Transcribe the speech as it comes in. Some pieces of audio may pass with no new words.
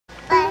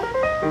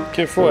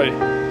Que foi?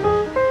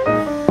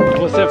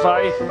 Você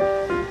vai...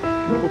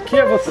 O que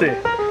é você?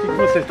 O que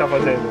você está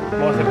fazendo?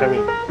 Mostra pra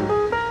mim.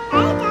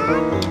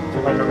 Você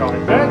vai jogar o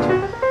iPad?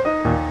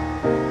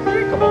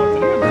 Ih, acabou a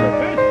bateria do seu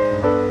iPad?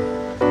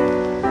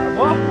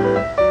 Acabou?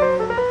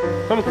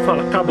 Como que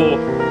fala? Acabou.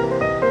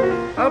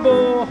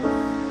 Acabou.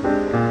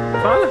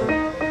 Fala.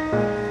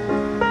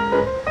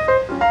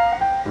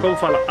 Como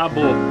fala?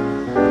 Acabou.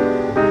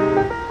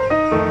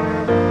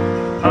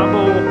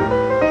 Acabou.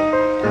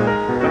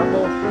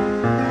 Acabou.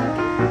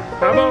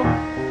 Acabou.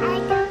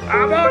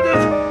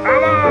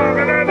 Acabou,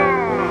 galera.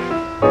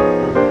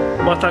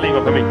 Mostra a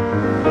língua pra mim.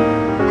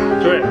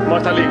 Deixa eu ver.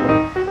 Mostra a língua.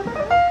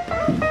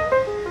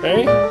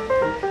 Hein?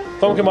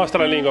 Como que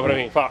mostra a língua pra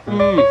mim? Fala.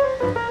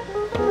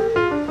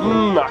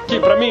 Aqui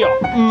pra mim, ó.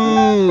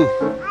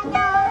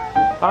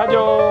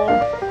 Adiós.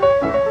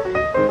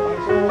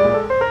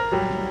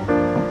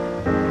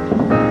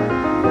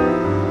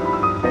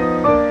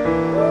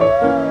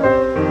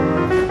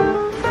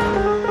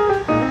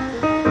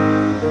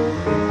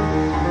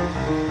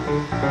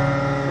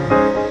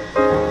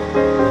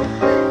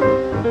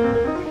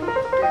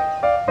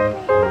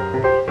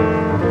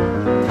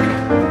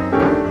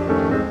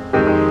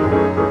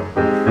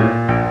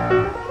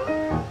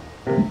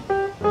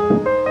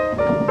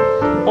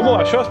 Como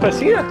achou as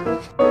pecinhas?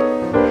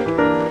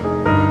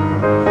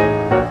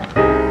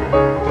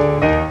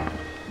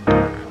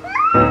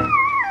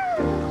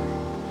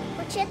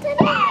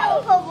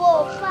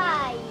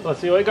 Fala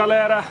assim, oi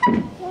galera.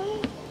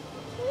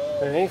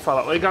 Vem,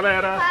 fala, oi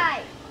galera.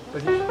 Pai. A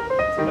gente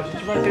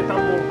vai tentar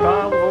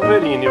montar um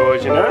Wolverine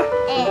hoje, né?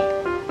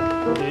 É.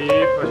 E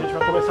a gente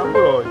vai começar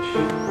por onde?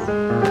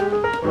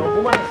 Por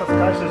alguma dessas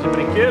caixas de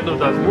brinquedo,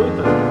 das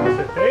muitas que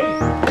você tem?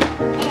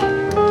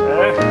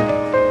 É.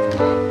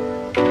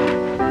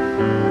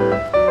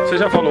 Você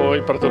já falou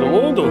oi pra todo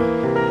mundo?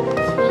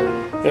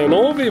 Eu não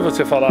ouvi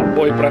você falar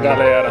oi pra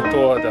galera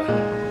toda.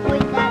 Oi,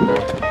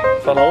 galera.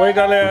 Fala oi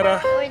galera.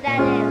 Oi,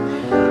 galera.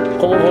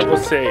 Como vão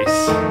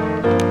vocês?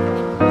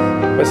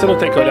 Mas você não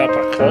tem que olhar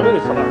pra câmera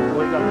e falar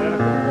oi galera,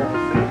 como vão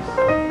vocês?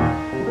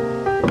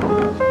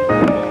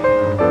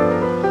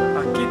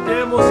 Aqui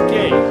temos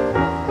quem?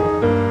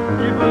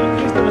 E o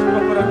que estamos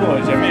procurando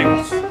hoje,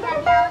 amigos?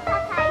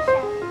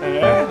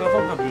 É, nós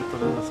vamos abrir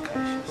todas as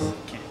caixas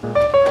aqui.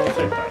 Vamos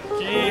sentar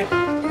aqui.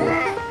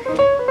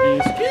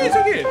 Isso, que é isso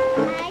aqui?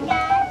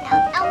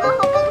 É uma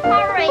roupa do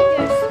Power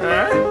Rangers.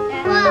 É?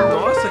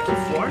 Nossa, que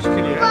forte que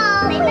ele é.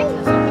 Lembra que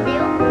você me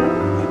deu?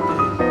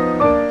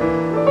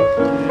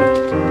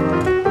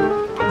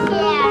 Aqui é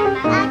a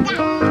arma.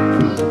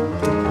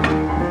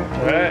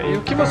 É, e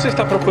o que você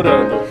está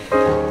procurando?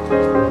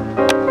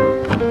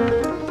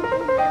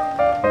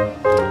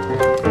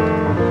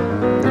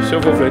 O seu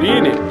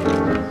Wolverine?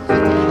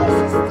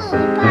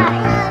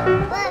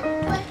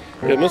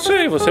 Eu não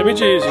sei, você me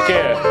diz de quem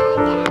é.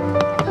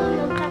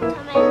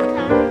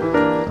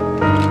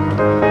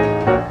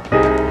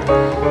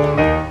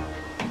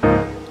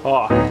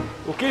 Ó,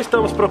 o que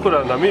estamos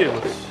procurando,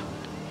 amigos?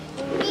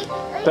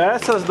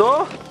 Peças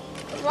do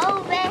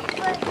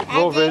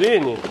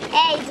Wolverine?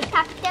 É, do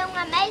Capitão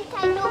América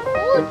e do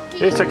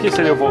Hulk. Esse aqui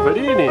seria o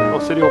Wolverine ou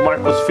seria o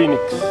Marcus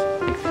Phoenix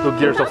do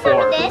Gears of Qual é o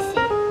War? nome desse?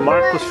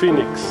 Marcus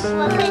Phoenix.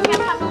 Você já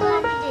falou o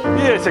nome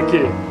dele. E esse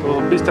aqui? O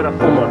Mr.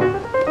 Puma?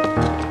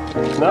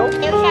 Não?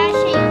 Eu já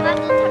achei uma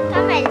do Capitão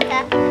América.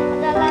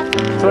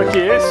 Será que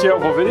esse é o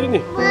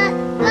Wolverine?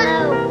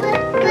 Não?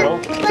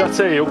 Já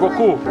sei, o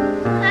Goku.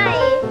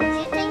 Pai,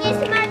 você tem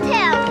esse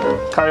martelo.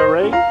 Kylo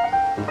Ren?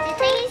 Você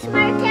tem esse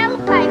martelo,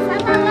 pai.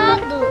 Fala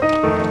logo.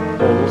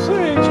 Eu não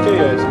sei de quem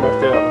é esse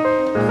martelo.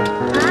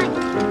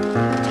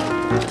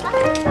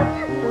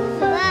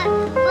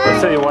 Eu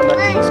sei, o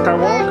Anakin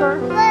Skywalker.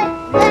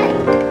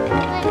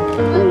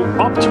 O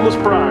Optimus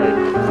Prime.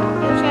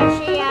 Eu já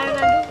achei a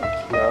arma do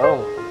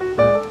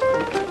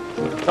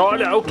Não.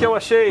 Olha o que eu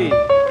achei.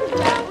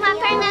 uma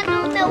perna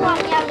do meu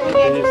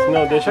Homem-Aranha. Isso,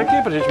 não, deixa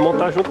aqui pra gente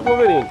montar junto com o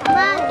Wolverine.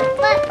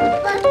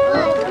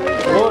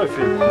 Oi,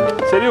 filho.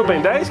 Seria o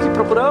Ben 10 que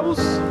procuramos?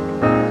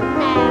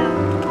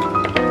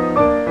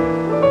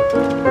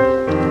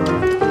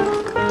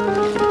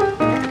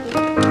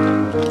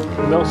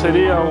 Não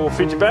seria o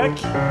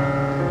feedback?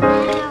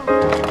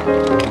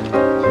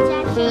 Eu já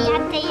achei a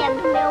teia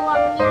do meu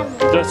Homem-Aranha.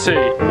 Já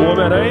sei. O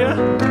Homem-Aranha?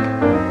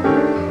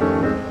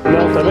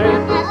 Não, também?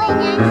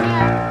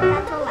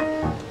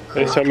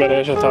 Esse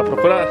Homem-Aranha já tá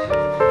procurado?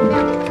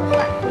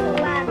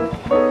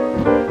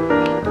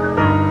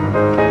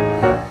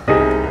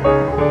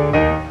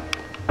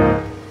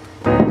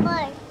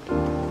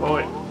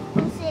 Oi.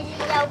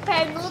 Seria o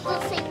pernudo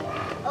sem...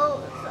 Ou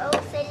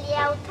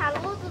seria o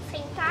taludo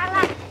sem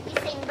tala e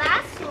sem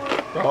baço?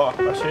 Ó,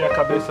 achei a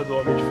cabeça do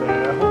Homem de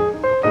Ferro.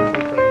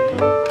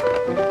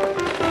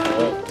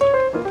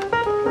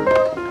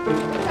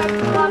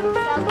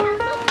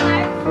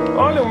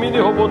 Olha um mini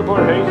robô do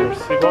Power Rangers,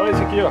 igual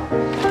esse aqui, ó.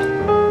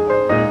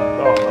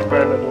 Ó, a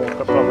perna do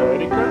Capitão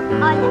América.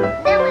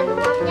 Olha, não, é do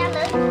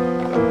Homem-Aranha.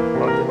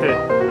 Pode ter.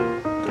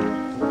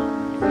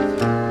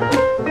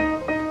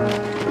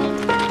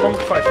 Como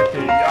que faz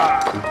aqui? Ah!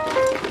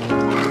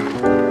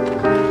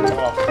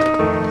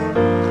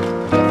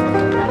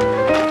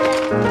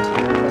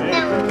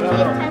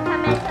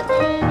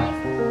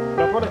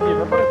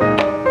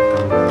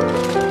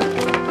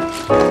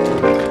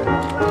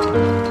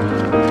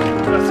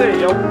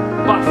 sei, é o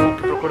bafo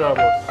que procuramos.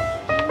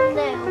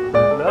 Não.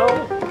 Não?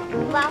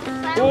 O bafo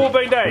é O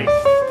Ben 10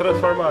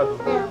 transformado.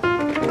 Não.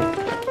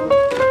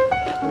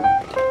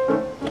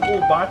 O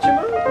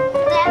Batman.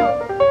 Não.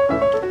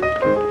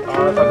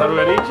 A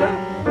Tartaruga Ninja.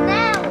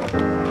 Não.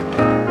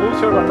 O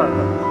Sr.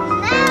 Batata.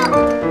 Não.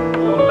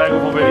 O Lego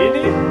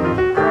Wolverine.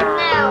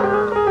 Não.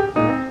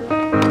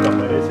 Então,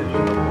 esse a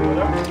gente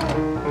procura.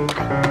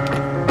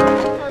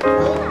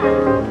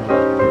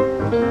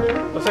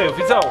 Não sei, o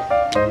Visão.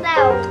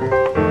 Não.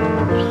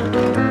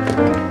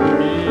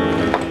 E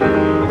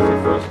se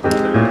fosse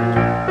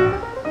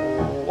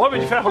o Homem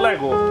de Ferro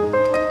Lego.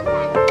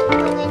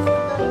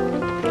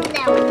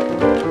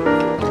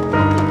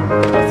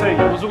 Não sei,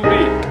 é o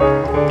Zumbi.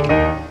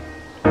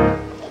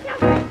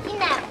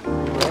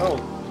 Não.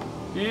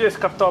 E esse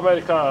Capitão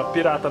América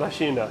pirata da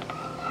China?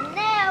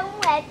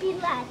 Não é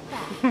pirata.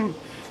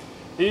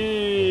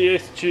 E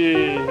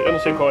este... eu não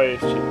sei qual é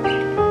este.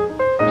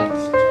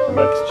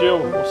 Max Steel.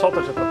 O sol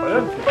tá te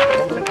atrapalhando, filho?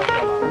 Vamos tentar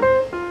pra lá.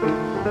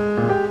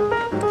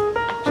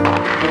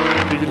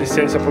 Pedir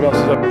licença para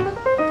nossos amigos.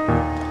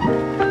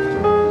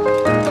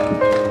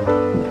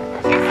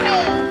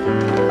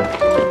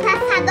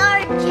 Caçador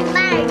de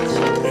Marte.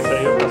 Esse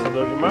aí é o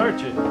Caçador de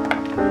Marte?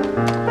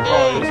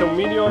 Ó, esse é um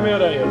mini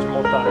Homem-Aranha de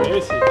montar.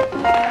 Esse?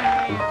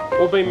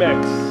 O Ben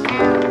Max.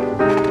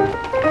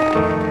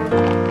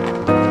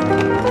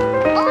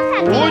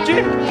 O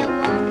Woody?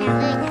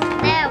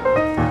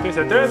 Não. Tem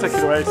certeza que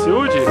não é esse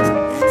Woody?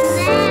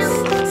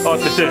 Não. Ó,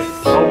 TT,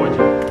 ó o Woody.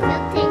 Eu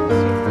tenho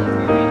certeza.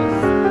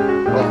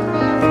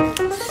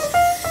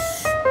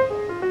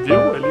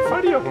 Viu? Ele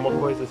faria alguma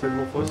coisa se ele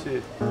não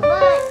fosse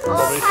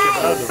talvez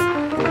quebrado.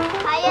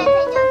 Aí eu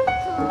tenho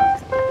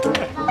tudo.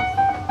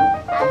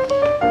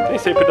 Nem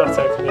sempre dá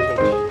certo, né,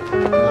 gente?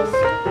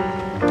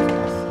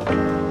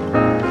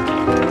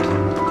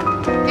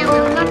 Não,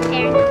 é uma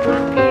perna,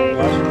 Eu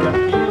acho que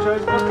aqui já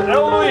esgotou. É o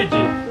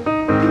Luigi!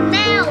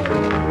 Não.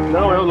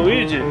 Não, é o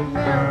Luigi? Não.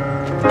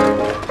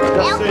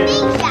 Já É o sei.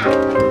 ninja.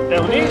 É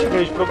o Ninja que a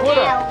gente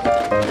procura? Não.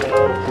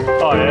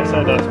 Ó, essa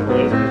é das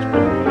coisas que a gente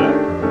procura.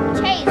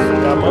 Que é isso?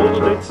 É a mão do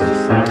dentes de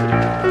sabre.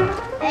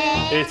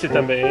 É... Esse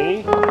também.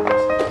 O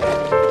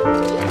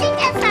que é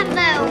essa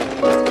mão?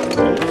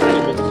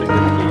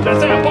 Já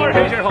sei, a Power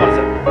Ranger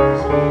rosa.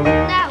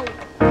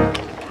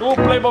 Não. O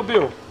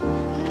Playmobil.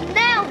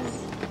 Não.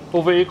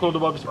 O veículo do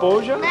Bob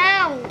Esponja.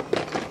 Não.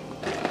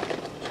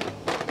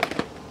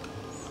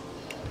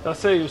 Já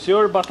sei, o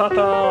Sr.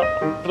 Batata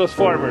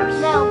Transformers.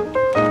 Não.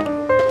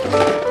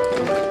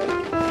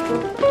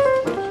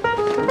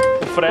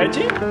 O Fred.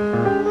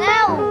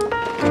 Não.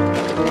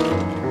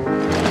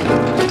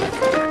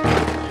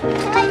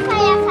 Vai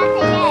sair essa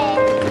teia é.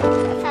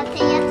 Essa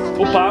teia também.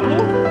 O Pablo.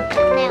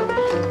 Não.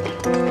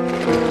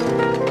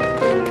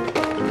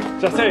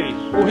 Já sei,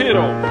 o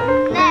Hero.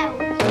 Não.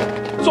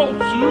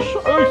 Salsicha.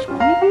 A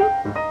Scooby.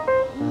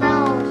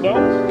 Não. Não.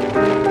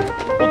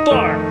 O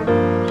Thor.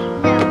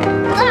 Não.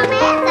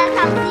 Começa,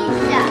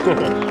 salsicha.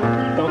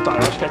 Então tá,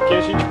 acho que aqui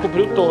a gente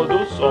cobriu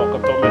todos. Ó, o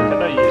Capitão América é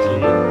daí, esse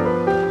aí.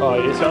 Ó,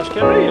 esse eu acho que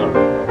é daí, ó.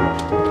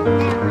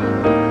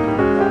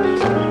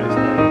 Esse daí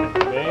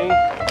também.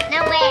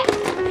 Não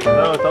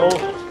é. Não, então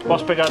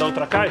posso pegar a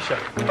outra caixa?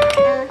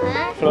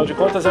 Aham. Afinal de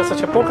contas, essa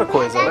tinha pouca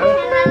coisa, né?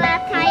 Aquela lá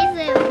atrás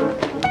eu.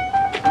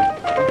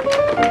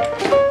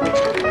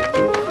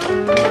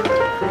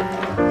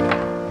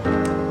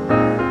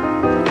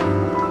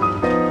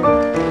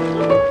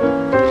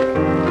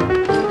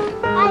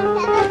 Ai,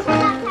 quero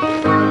tirar a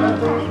caixa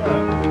outra.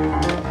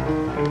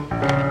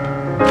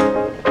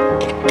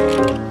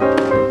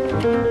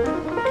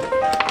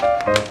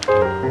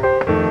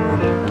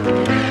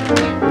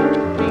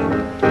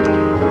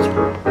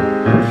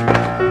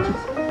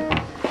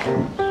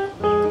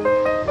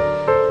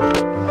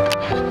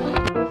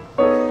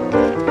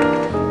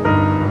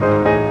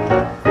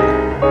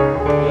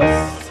 Já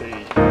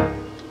sei.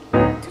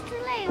 Tu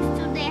leu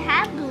tudo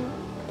errado?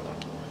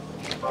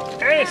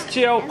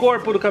 Este é o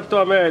corpo do Capitão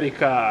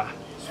América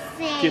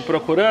que Sim.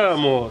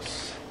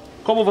 procuramos.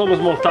 Como vamos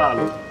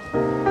montá-lo?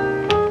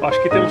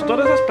 Acho que temos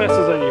todas as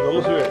peças aí,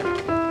 vamos ver.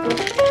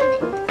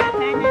 A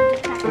perna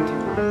do Capitão.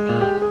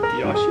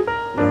 Yoshi.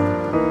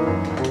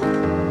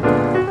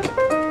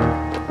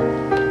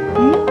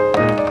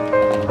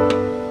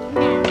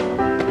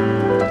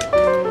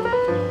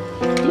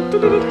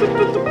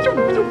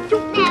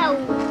 Não.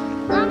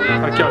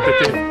 Tomás. Aqui, ó,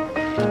 TT.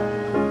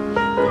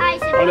 Ai,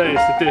 você Olha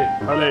esse, TT.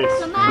 Olha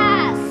esse.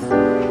 Tomás.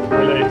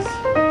 Olha esse.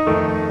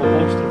 O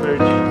monstro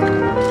verde.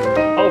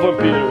 Olha o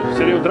vampiro.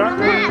 Seria o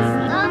Drácula?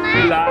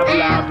 Tomás. Blá,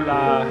 blá,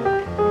 blá.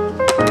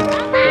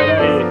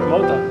 Pera aí.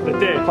 Monta.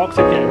 TT, qual que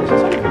você quer? Você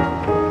sabe.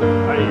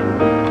 Aí.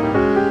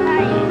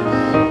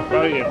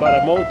 Aí,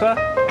 agora monta.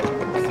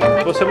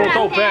 Você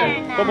montou o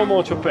pé? Como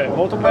monte o pé?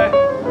 Monta o pé.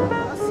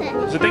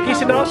 Você tem que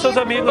ensinar os seus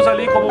amigos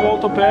ali como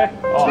monta o pé.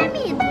 Ó,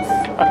 Amigos.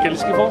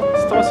 aqueles que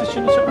estão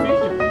assistindo o seu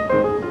vídeo.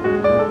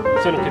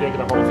 Você não queria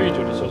gravar um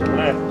vídeo dos seus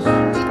bonecos?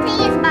 Que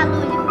tem esse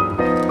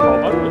barulho? Qual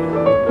o barulho?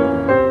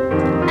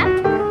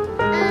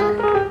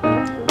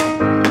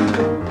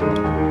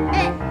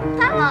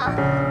 Tá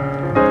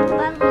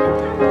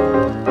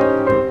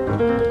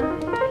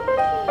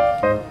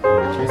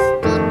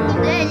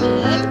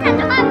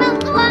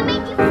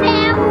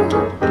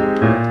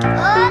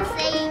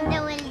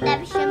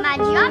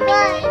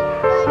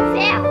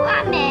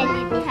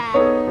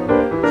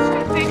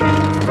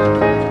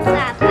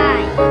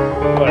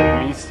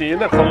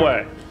Como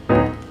é?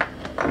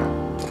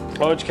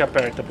 Onde que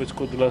aperta pro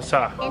escudo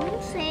lançar? Eu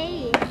não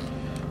sei.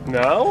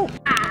 Não?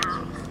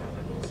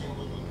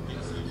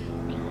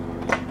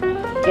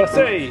 Já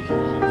sei!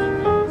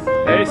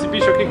 É esse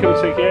bicho aqui que eu não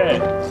sei quem é?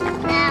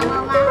 Não, é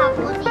uma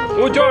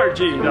raposinha. O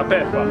George, da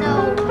Peppa?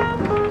 Não.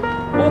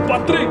 O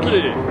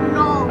Patrick?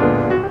 Não.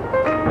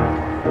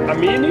 A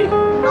Minnie?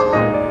 Não.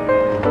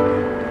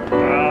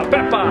 A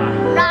Peppa?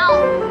 Não.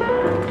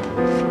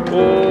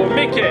 O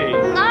Mickey?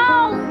 Não.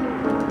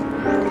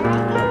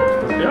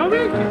 É o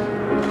Mickey.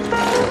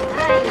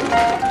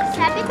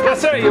 Sabe Já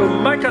sei, o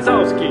Mike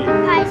Wazowski.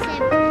 Pai, você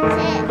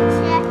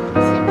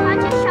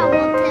pode achar o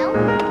botão?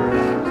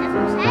 Você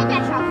consegue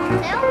achar o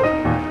botão?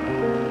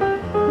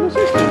 Não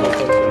sei se tem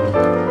botão.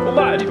 O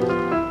Mario.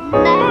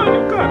 Não.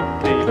 Mario, cara.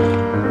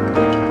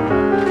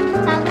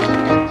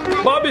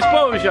 Bob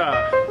Esponja.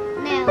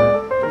 Não.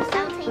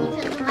 Estamos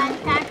tentando do Mario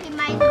Kart e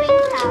mais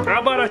Brincando.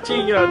 A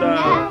baratinha da...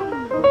 Não.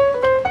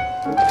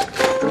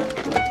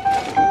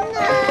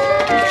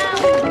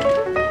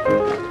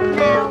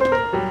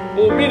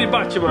 O mini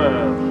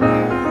Batman.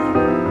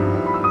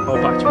 Olha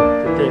o Batman.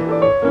 Tem.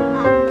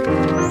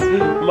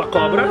 Uma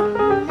cobra. Não.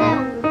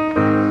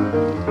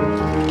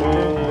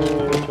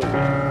 Deixa eu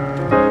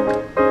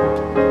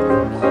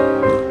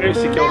ver.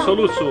 Esse que é o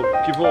soluço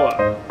que voa.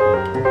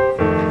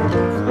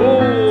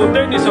 O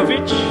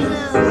Denisovich.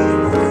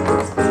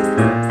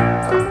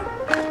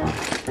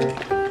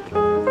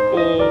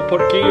 O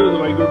porquinho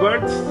do Angry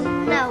Birds.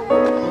 Não.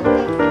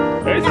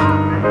 Esse?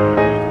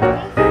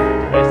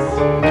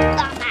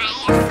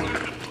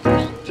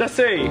 Já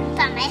sei.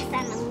 Toma essa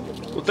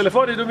não. O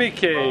telefone do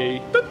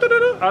Mickey.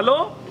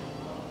 Alô?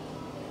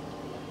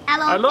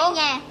 Alô, Alô?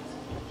 quem é?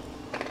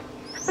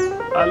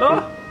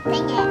 Alô?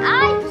 Quem é?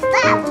 Ai,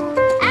 Gustavo.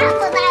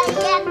 Vou dar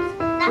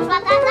na sua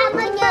casa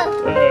amanhã.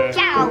 É.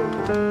 Tchau.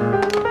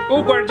 O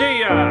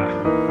guardinha.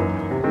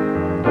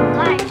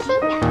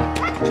 Guardinha?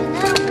 Claro que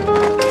não.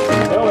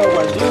 Não é o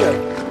guardinha?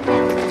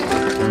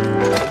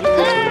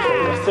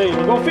 Já sei. O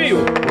golfinho.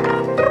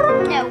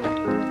 Não.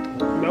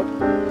 Não.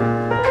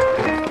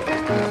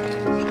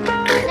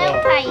 Não,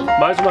 pai.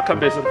 Mais uma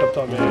cabeça do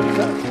Capitão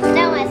América.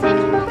 Não, essa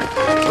aqui não.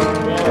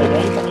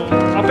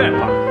 A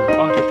Peppa.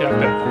 Olha que tem a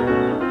Peppa.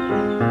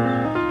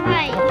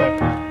 Pai, A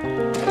Peppa.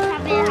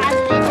 estava errado.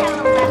 Esse é o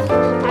lugar do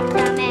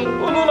Capitão América.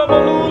 O Lula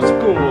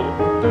Molusco.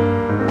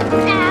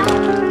 Não.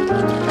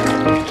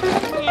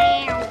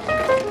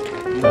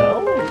 Não.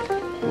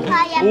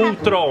 Pai, é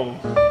Ultron.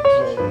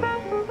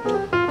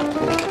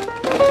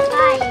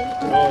 Pai.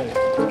 Oi.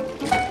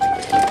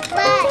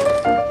 Pai,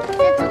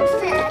 você não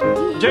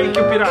sabe. Jake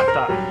o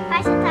Pirata.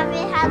 Pai, você estava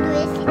errado.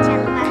 Esse tinha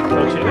lugar do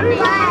Não Capitão tirei.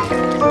 América.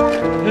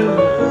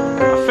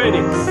 A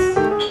Fênix.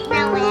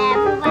 Não, é a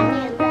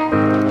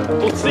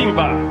Vanessa. O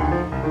Simba.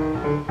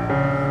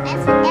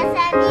 Essa é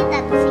a linda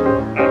do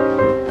Simba.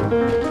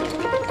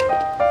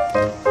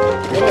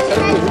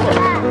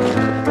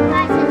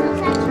 Pai, você não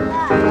sabe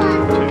lá.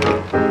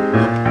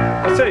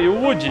 Eu sei, o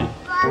Woody.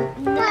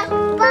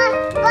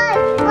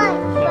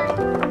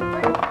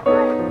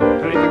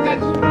 Peraí, o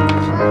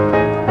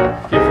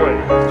que foi?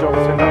 Jogo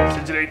final, esse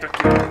direito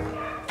aqui.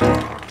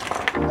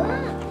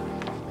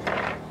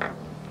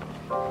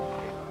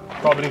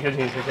 Qual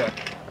brinquedinho você quer?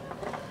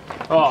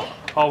 Ó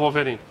o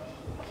Wolverine.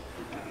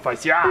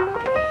 Faz ya!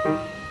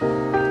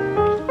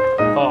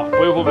 Ó,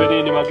 põe o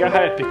Wolverine em uma guerra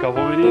épica. O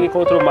Wolverine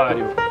contra o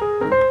Mario.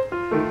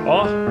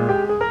 Ó.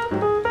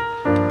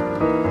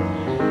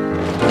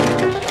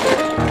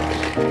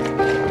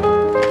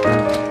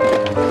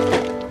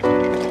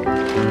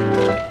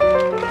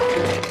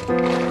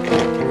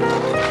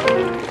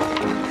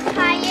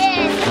 Pai,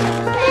 esse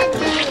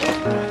consegue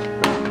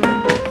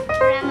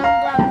pra mão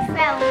do Homem de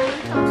Ferro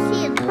muito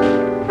tecido?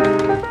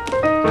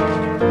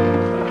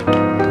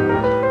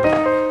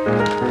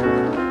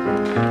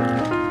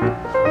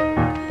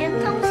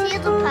 Então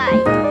cedo, pai.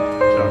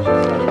 Já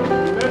saiu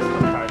nessa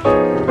caixa.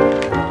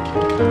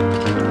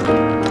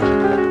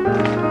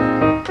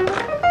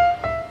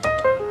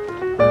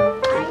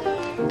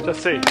 Já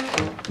sei.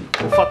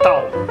 O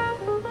Fatal.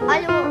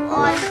 Olha o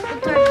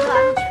torto do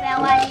Homem de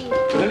Ferro ali.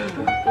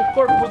 O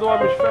corpo do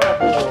Homem de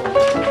Ferro.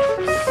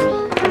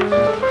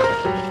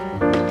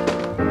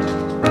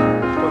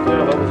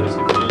 Continuamos esse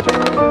vídeo.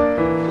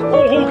 O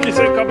Hulk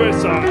sem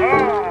cabeça. Ah!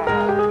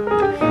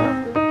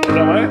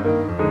 Não é?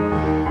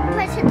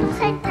 Pai, você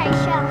consegue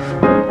taixar?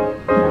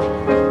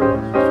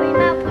 Foi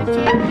mal porque eu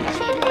tirei.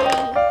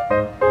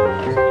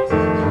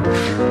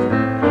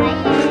 Pai,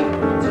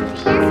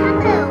 tem essa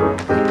mão.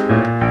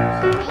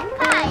 Tem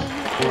pai.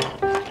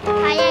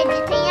 Pai, ele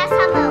tem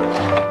essa mão.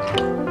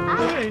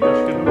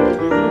 Acho que não é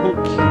o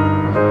Hulk.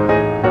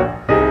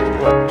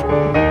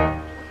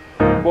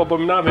 O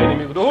Abominável é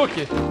inimigo do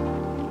Hulk?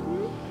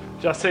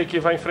 Já sei que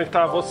vai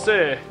enfrentar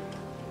você.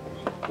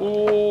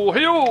 O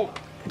Ryu.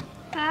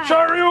 Pai.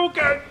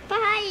 Shoryuken.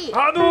 Pai.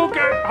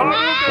 Hadouken.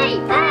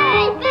 Pai,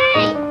 pai,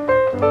 pai.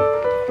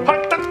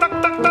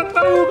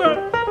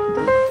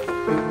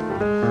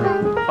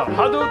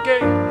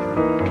 Hadouken.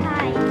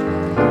 Pai.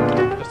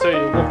 Eu sei,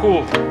 o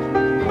Goku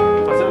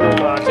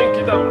fazendo uma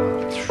Genkidama.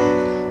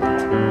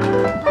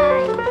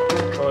 Pai.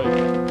 Oi.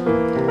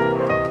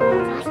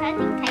 Você vai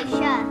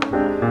encaixar?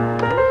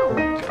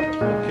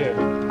 O quê?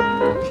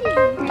 Encaixar. Deixa eu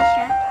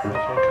encaixar.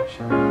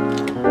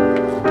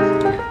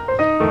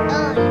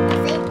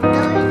 Vocês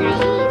dois aí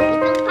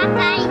ficam pra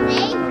trás,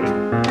 hein?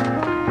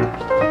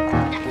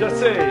 Já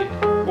sei.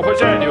 O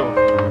Rogério.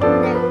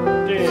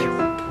 Quem é esse?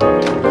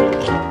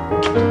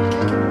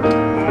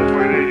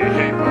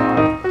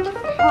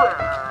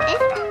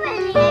 Esse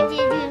coelhinho é de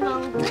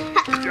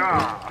desmontar. Já.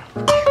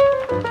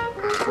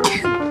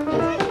 Esse é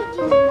de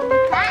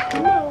desmontar?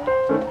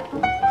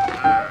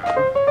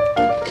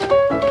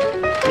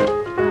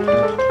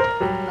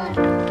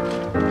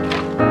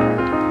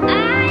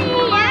 Ai,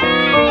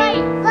 ai.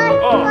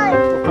 Ó, o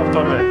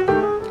Capitão América.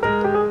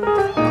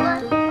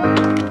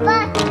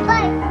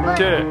 O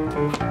quê?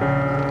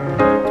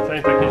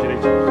 Senta aqui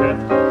direitinho,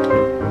 certo?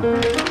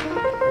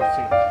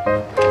 Assim.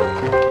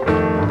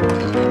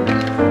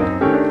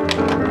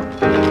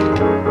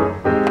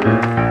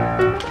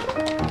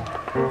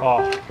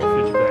 Ó, o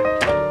feedback.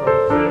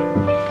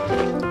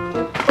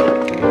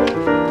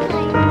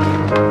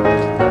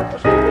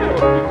 Acho que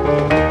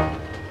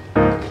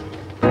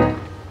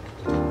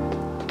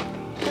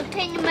Eu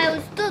tenho meu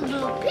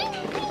estudo.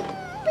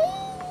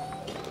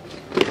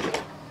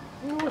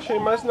 não achei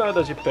mais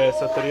nada de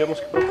peça. Teríamos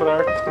que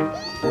procurar o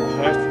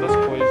resto das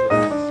coisas.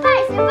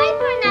 Pai, você vai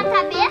pôr na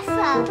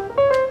cabeça?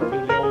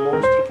 Ele é um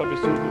monstro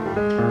cabeçudo.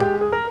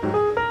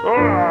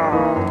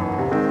 Ah!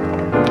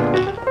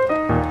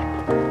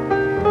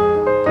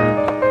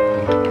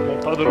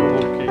 Montado no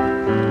Hulk.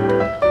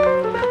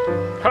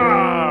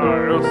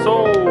 Eu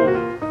sou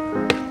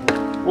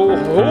o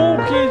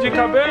Hulk de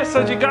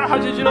cabeça de garra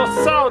de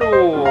dinossauro.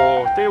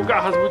 Tenho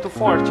garras muito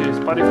fortes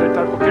para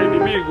enfrentar qualquer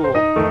inimigo.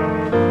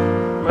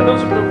 Mas não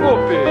se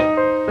preocupe,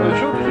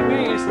 junto de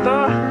mim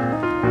está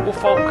o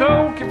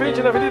Falcão que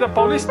vende na Avenida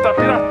Paulista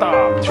Pirata.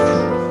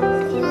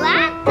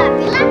 Pilata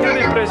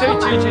Querem não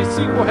presente voa. de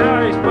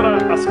R$5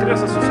 para as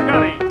crianças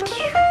sossegarem.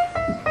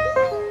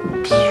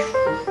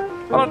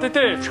 Olha lá, TT.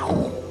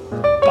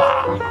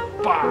 Pá,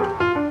 pá,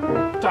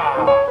 tá.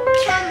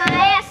 Toma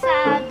essa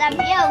da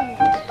avião.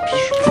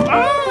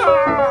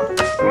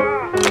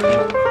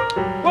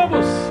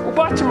 Vamos, o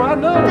Batman, O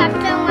não.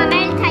 Capitão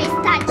América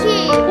está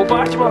aqui. O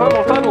Batman vai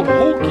montar no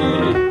Hulk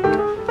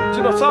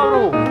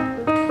dinossauro.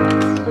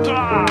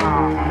 Tá.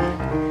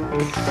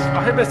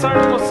 Arremessar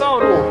o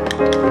dinossauro.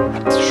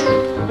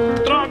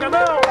 Droga,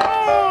 não.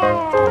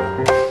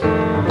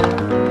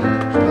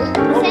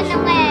 Você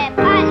não é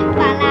páreo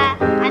para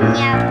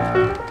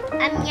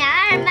a minha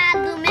arma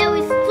do meu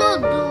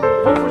estudo.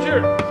 Vou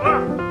fugir.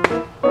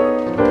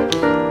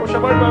 Vou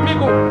chamar meu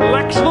amigo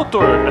Lex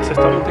Luthor. Essa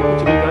história não tem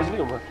continuidade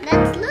nenhuma.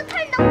 Lex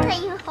Luthor não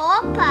tem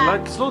roupa.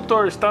 Lex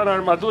Luthor está na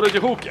armadura de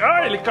Hulk.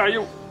 Ah, ele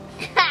caiu.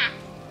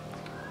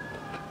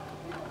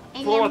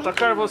 Ele Vou é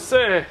atacar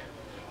você.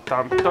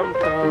 Tam, tam,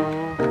 tam.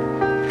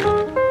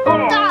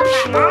 Toma.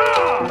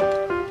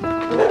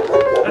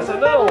 Essa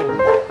não.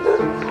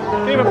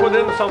 Quem vai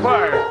poder nos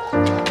salvar?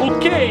 O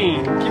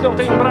Ken, que não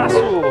tem braço.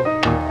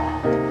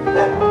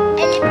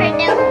 Ele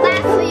perdeu o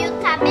braço e o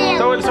cabelo.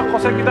 Então ele só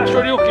consegue dar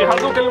Shoryuken.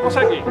 Hadouken ele não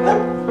consegue.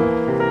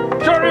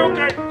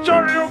 Shoryuken,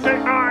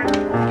 Shoryuken. Ai.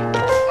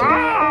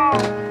 Ah!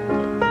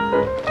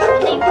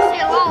 Nem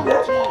você longe.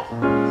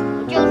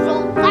 Que eu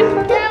sou o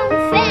Capitão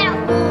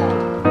Ferro.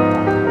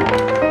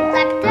 O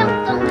Capitão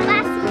com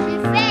braços de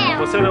ferro.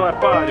 Você não é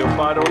páreo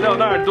para o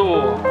Leonardo.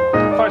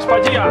 Faz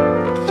espadinha.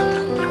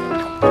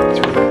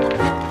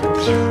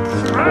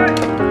 Ai.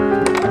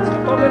 Esse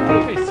Thomaz é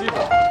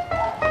invencível.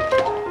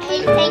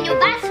 Ele tem o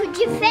braço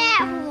de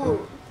ferro.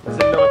 Mas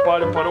ele não é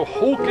páreo para o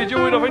Hulk de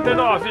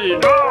 1,99.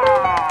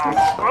 Ah!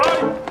 Ai.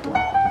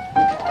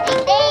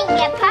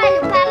 Ninguém é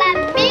páreo para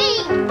mim.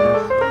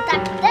 O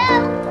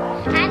Capitão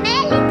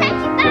América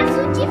de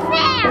braço de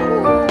ferro.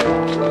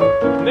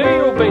 Nem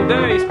o Ben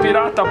 10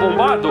 pirata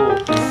bombado.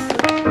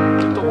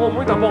 Ele tomou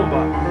muita bomba.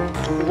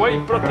 Whey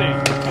Protein.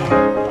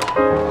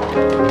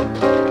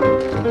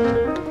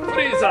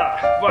 Frieza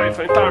vai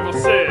enfrentar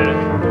você.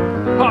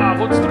 Ah,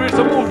 vou destruir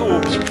seu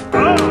mundo.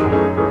 Ah!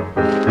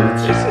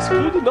 Esse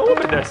escudo não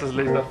obedece às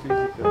leis da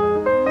física.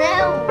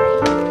 Não,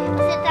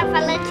 você tá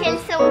falando que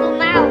eles são do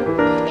mal.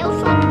 Eu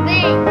sou do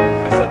bem.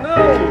 Essa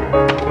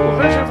não. O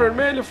Ranger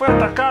Vermelho foi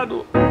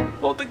atacado.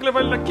 Vou ter que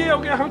levar ele daqui.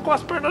 Alguém arrancou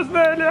as pernas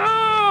dele.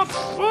 Ah,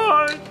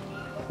 ai.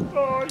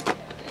 Ai.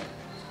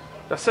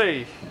 Já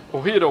sei.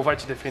 O Hero vai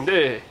te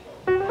defender.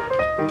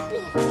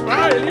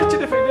 Ah, ele ia te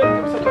defender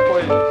porque você atacou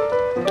ele.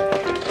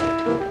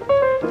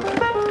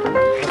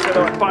 Você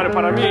não é páreo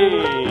para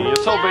mim. Eu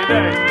sou o Ben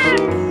 10.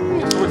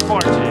 Eu sou muito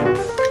forte.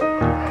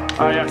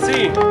 Ah, é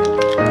assim?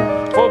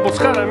 Vou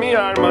buscar a minha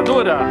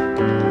armadura.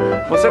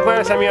 Você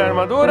conhece a minha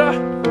armadura?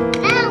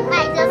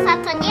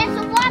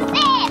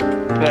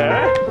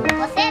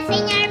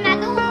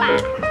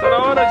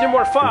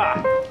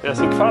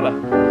 assim que fala? Não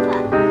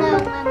é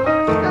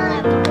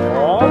morfar.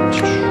 Ó.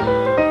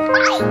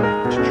 Ai!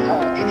 Só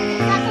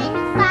tem um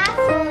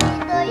passo e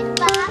 2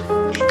 passos.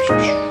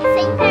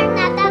 Sem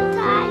perna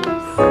atrás.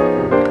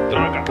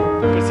 Droga,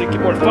 eu pensei que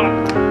morfar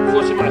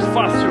fosse mais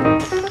fácil.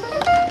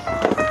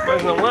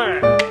 Mas não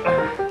é.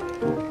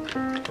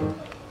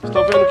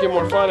 Estou vendo que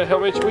morfar é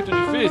realmente muito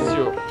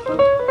difícil.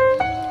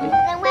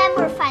 Não é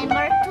morfar, é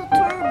morto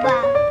turba.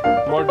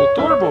 Mordo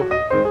turbo?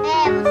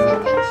 É, você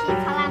tem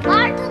que falar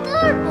morto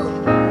turbo.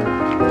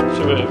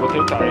 Deixa eu ver, vou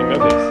tentar, hein, minha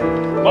vez.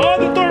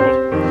 Mordo turbo!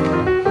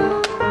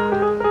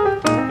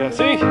 É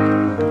assim?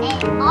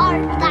 É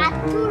morta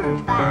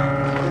turba.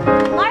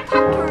 Morta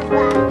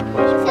turba.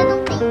 Você não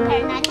tem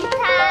perna de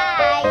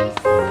trás.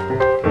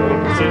 Eu não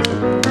preciso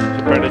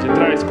de perna de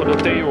trás quando eu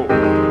tenho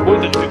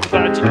muita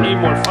dificuldade em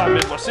morfar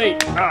mesmo assim.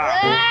 Ah!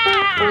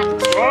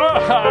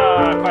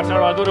 Ah! Com essa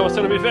armadura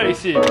você não me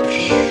vence. Você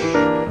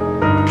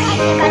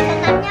bateu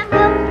na minha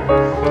mão.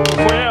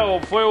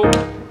 Foi o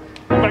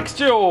Max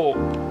Steel.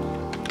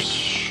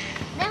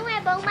 Não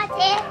é bom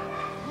bater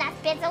nas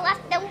pessoas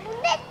tão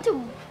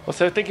bonito.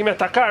 Você tem que me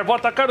atacar, vou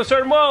atacar o seu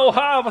irmão.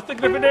 Ah, você tem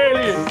que defender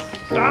ele.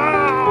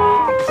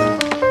 Ah!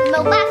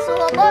 Meu braço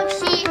robô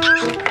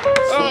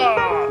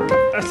Ah!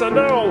 Essa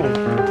não.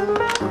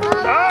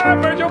 Ah,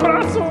 perdi o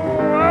braço.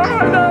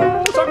 Ah,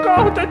 não.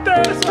 Socorro, TT,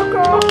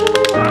 socorro.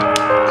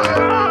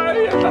 Ai,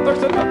 ele tá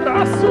torcendo meu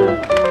braço.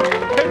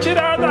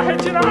 Retirada,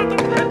 retirada,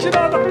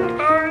 retirada.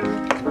 Ai,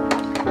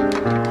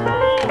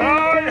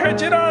 ai,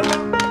 retirada.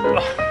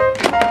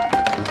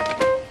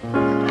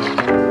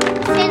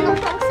 Você não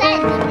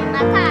consegue me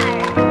matar.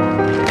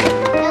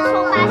 Eu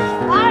sou mais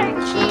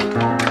forte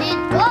de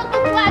todo o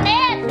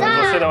planeta.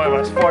 Você não é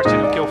mais forte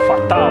do que o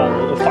fatal.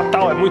 O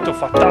fatal é muito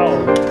fatal.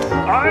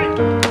 Ai,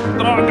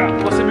 droga,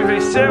 você me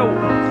venceu.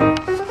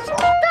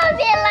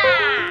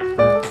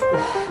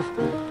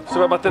 Você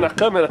vai bater na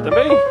câmera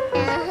também?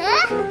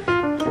 Aham.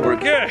 Por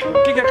quê?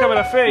 O que a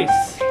câmera fez?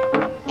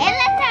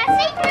 Ela tá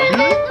sempre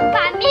olhando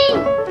pra mim.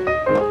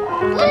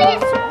 Por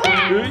isso,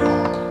 Ei,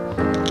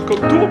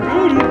 cantou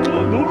Murilo,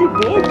 não me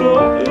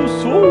bota. Eu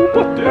sou o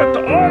Pateta.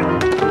 Ai,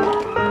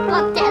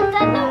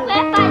 Pateta não é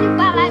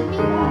para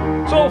mim.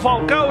 sou o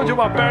Falcão de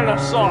uma perna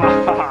só.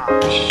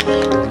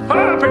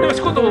 Ah, perdeu o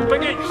escudo.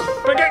 Peguei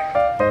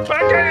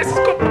esse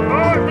escudo.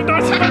 Ai, me dá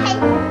esse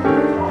escudo.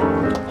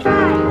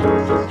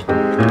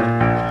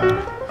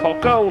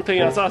 Falcão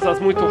tem as asas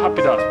muito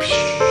rápidas.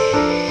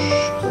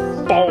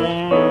 Pom.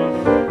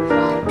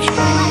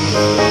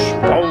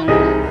 Pom.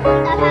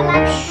 Tava lá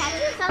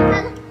dentro,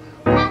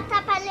 tá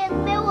atrapalhando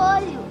meu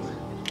olho.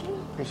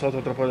 O sol tá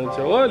atrapalhando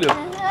seu olho?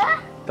 Aham.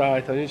 Tá,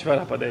 então a gente vai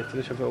lá pra dentro.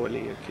 Deixa eu ver o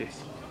olhinho aqui.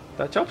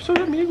 Tá, tchau pros seus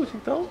amigos,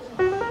 então.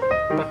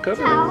 Pra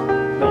câmera. Tchau.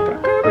 Não, pra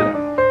câmera.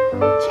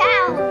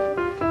 Tchau.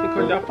 Tem que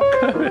olhar pra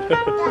câmera.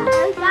 Tchau.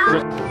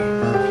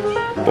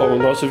 Bom, o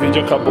nosso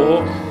vídeo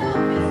acabou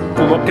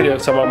com uma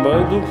criança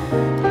mamando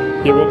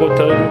e eu vou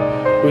botando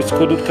o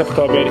escudo do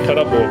Capitão América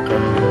na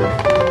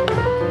boca.